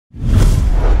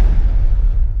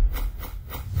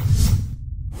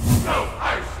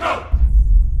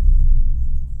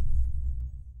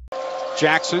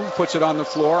Jackson puts it on the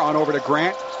floor, on over to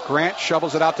Grant. Grant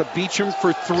shovels it out to Beecham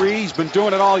for three. He's been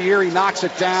doing it all year. He knocks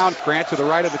it down. Grant to the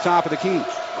right at the top of the key.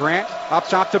 Grant up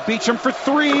top to Beecham for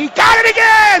three. Got it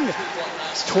again!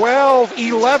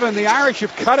 12-11. The Irish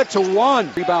have cut it to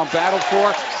one. Rebound battled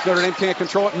for. Notre Dame can't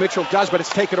control it. Mitchell does, but it's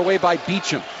taken away by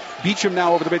Beecham. Beecham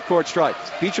now over the midcourt stripe.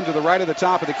 Beecham to the right of the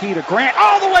top of the key to Grant.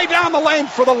 All the way down the lane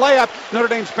for the layup. Notre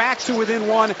Dame's back to within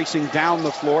one. Racing down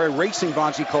the floor, racing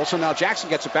Bonzie Colson. Now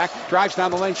Jackson gets it back, drives down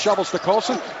the lane, shovels to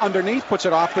Colson. Underneath, puts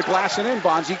it off the glass and in.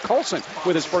 Bonzie Colson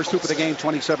with his first hoop of the game,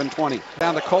 27-20.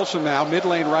 Down to Colson now,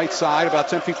 mid-lane right side, about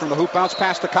 10 feet from the hoop. Bounce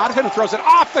pass to Connaughton, who throws it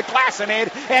off the glass and in,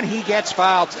 and he gets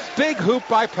fouled. Big hoop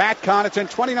by Pat Connaughton,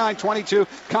 29-22.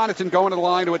 Connaughton going to the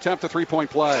line to attempt a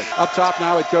three-point play. Up top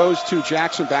now it goes to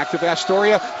Jackson, back to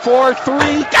Vastoria for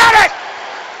three. Got it!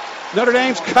 Notre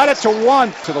Dame's cut it to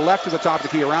one. To the left of the top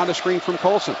of the key, around the screen from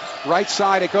Colson. Right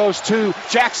side it goes to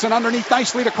Jackson, underneath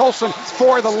nicely to Colson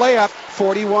for the layup.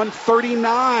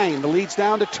 41-39. The lead's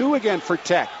down to two again for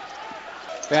Tech.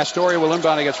 Vastoria will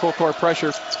inbound against full court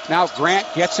pressure. Now Grant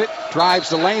gets it, drives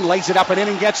the lane, lays it up and in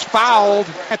and gets fouled.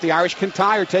 The Irish can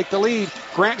tie or take the lead.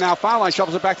 Grant now foul line,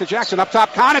 shovels it back to Jackson. Up top,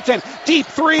 Connaughton, deep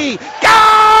three.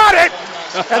 Got it!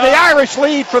 And the Irish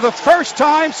lead for the first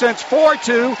time since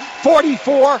 4-2,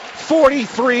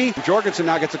 44-43. Jorgensen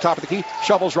now gets the top of the key,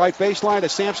 shovels right baseline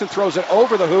as Sampson throws it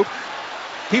over the hoop.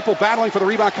 People battling for the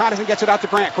rebound. Connaughton gets it out to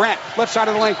Grant. Grant, left side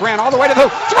of the lane. Grant all the way to the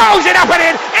hoop. Throws it up and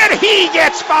in, and he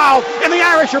gets fouled. And the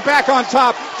Irish are back on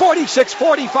top.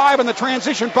 46-45 in the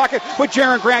transition bucket with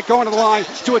Jaron Grant going to the line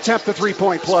to attempt the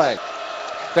three-point play.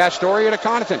 Vastoria to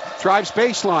Connaughton. Drives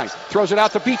baseline. Throws it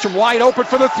out to Beecham. Wide open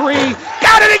for the three.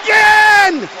 Got it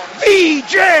again!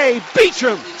 V.J.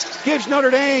 Beecham gives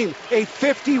Notre Dame a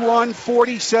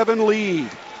 51-47 lead.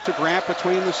 To Grant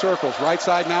between the circles. Right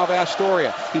side now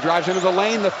Vastoria. He drives into the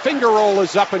lane. The finger roll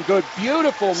is up and good.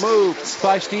 Beautiful move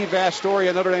by Steve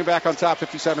Vastoria. Notre Dame back on top,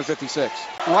 57-56.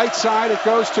 Right side it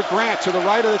goes to Grant to the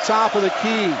right of the top of the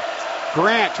key.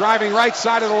 Grant driving right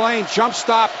side of the lane. Jump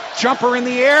stop. Jumper in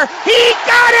the air. He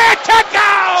got it to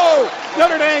go!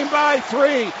 Notre Dame by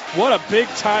three. What a big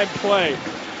time play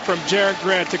from Jaron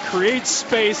Grant to create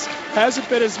space. Hasn't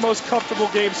been his most comfortable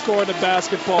game scoring in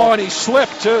basketball. Oh, and he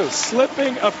slipped too.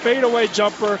 Slipping a fadeaway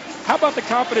jumper. How about the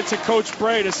confidence in Coach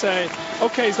Bray to say,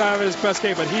 okay, he's not having his best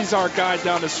game, but he's our guy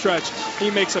down the stretch.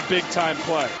 He makes a big time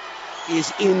play.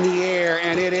 Is in the air,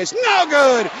 and it is no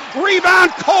good.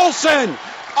 Rebound Colson.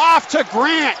 Off to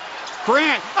Grant.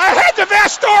 Grant ahead to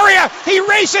Vastoria. He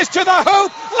races to the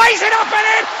hoop, lays it up and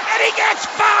in, and he gets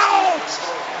fouled.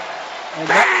 And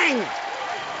bang!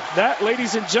 That,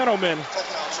 ladies and gentlemen,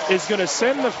 is going to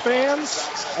send the fans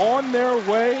on their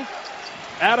way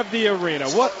out of the arena.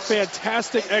 What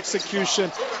fantastic execution.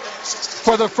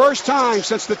 For the first time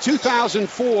since the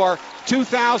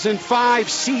 2004-2005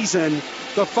 season,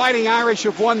 the Fighting Irish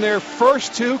have won their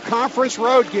first two conference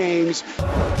road games.